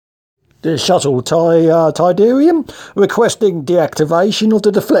The shuttle Tidarium requesting deactivation of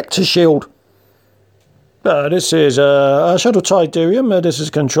the deflector shield. This is Shuttle Tidarium. This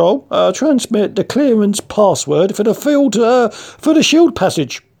is Control. Transmit the clearance password for the field for the shield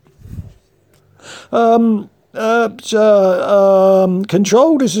passage. Control.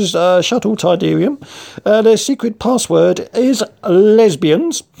 This is Shuttle Tidarium. Their secret password is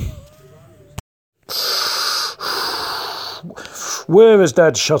lesbians. Where is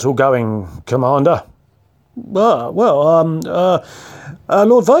that shuttle going, Commander? Lord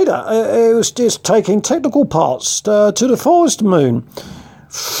Vader, it was just taking technical parts to the forest moon.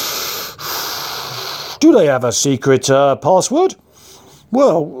 Do they have a secret password?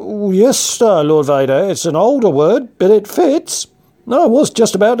 Well, yes, Lord Vader, it's an older word, but it fits. I was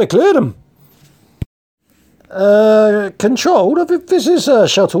just about to clear them. Control, this is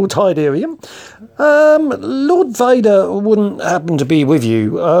Shuttle Tidarium. Lord Vader wouldn't happen to be with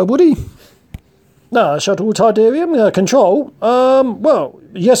you, would he? No, Shuttle Tidarium, Control. Well,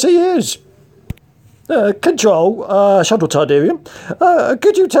 yes he is. Control, Shuttle Tidarium.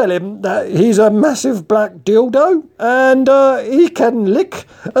 Could you tell him that he's a massive black dildo and he can lick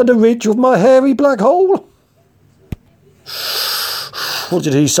the ridge of my hairy black hole? What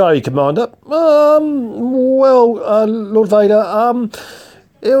did he say, Commander? Lord Vader,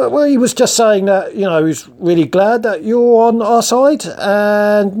 he was just saying that, he's really glad that you're on our side,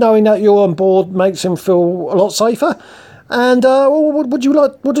 and knowing that you're on board makes him feel a lot safer. And would you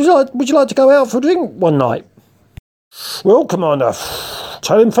like to go out for a drink one night? Well, Commander,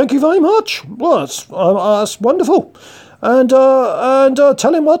 tell him thank you very much. Well, that's wonderful, and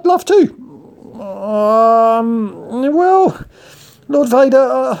tell him I'd love to. Lord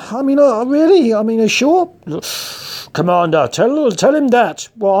Vader, sure? Commander, tell him that.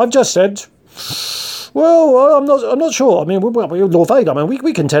 Well, I've just said. Well, I'm not sure. Lord Vader,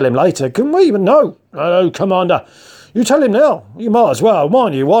 we can tell him later, can we? But no, Commander, you tell him now. You might as well,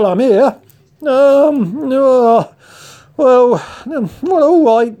 mind you, while I'm here. All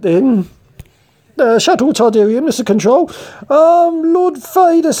right then. Shuttle Tidarium, Mr. Control. Lord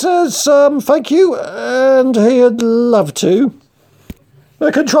Vader says thank you, and he'd love to.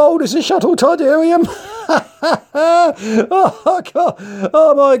 Control, this is Shuttle Tidarium. Oh, God.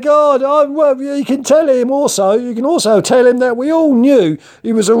 Oh my God! You can tell him also. You can also tell him that we all knew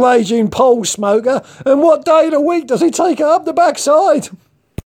he was a raging pole smoker. And what day of the week does he take it up the backside?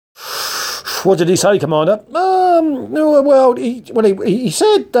 What did he say, Commander? He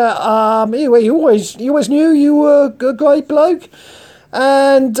said that he always knew you were a great bloke.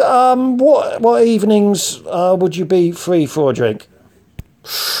 And what evenings would you be free for a drink?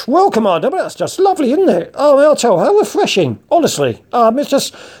 Well, Commander, that's just lovely, isn't it? I'll tell how refreshing, honestly. It's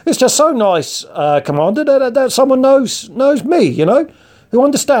just so nice, Commander, that someone knows me, who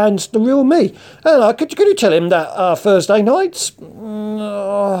understands the real me. And could you tell him that Thursday nights? Really,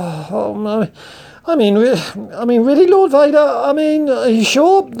 Lord Vader? Are you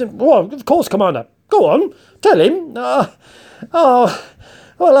sure? Well, of course, Commander. Go on, tell him.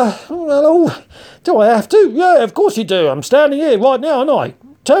 Do I have to? Yeah, of course you do. I'm standing here right now, aren't I?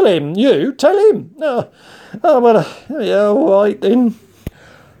 Tell him. Yeah, all right then.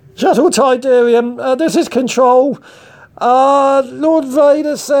 Shuttle Tidarium, this is Control. Lord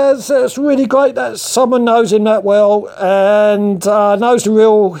Vader says it's really great that someone knows him that well and knows the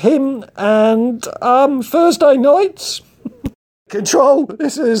real him. And Thursday nights. Control,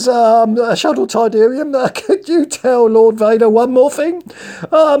 this is Shuttle Tidarium. Could you tell Lord Vader one more thing?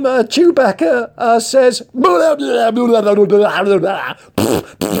 Chewbacca says...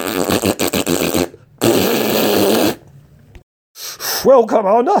 Well,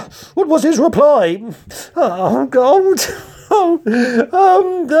 Commander, what was his reply? Oh, God.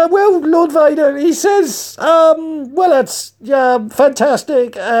 Lord Vader, he says, that's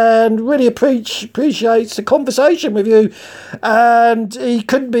fantastic and really appreciates the conversation with you, and he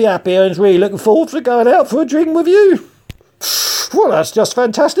couldn't be happier and is really looking forward to going out for a drink with you. Well, that's just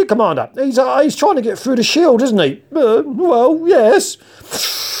fantastic, Commander. He's trying to get through the shield, isn't he? Well, yes.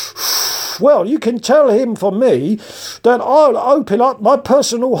 Well, you can tell him from me that I'll open up my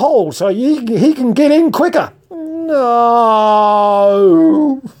personal hole so he can get in quicker. No.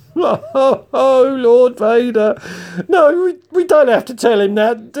 Oh, Lord Vader. No, we don't have to tell him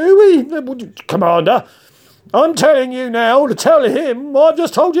that, do we? Commander, I'm telling you now to tell him what I've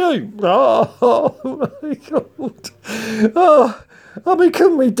just told you. Oh, my God.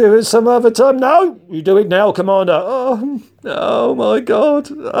 Couldn't we do it some other time? No, you do it now, Commander. Oh my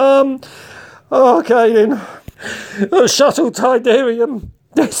God. Okay then. Shuttle Tidarium,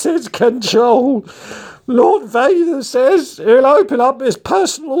 this is Control. Lord Vader says he'll open up his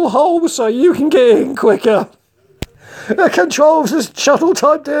personal hole so you can get in quicker. It controls his shuttle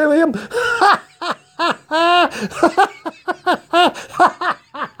Tiberium.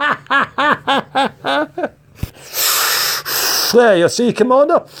 There, you see,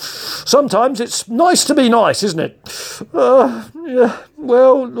 Commander. Sometimes it's nice to be nice, isn't it? Yeah,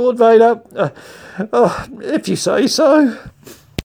 well, Lord Vader, if you say so.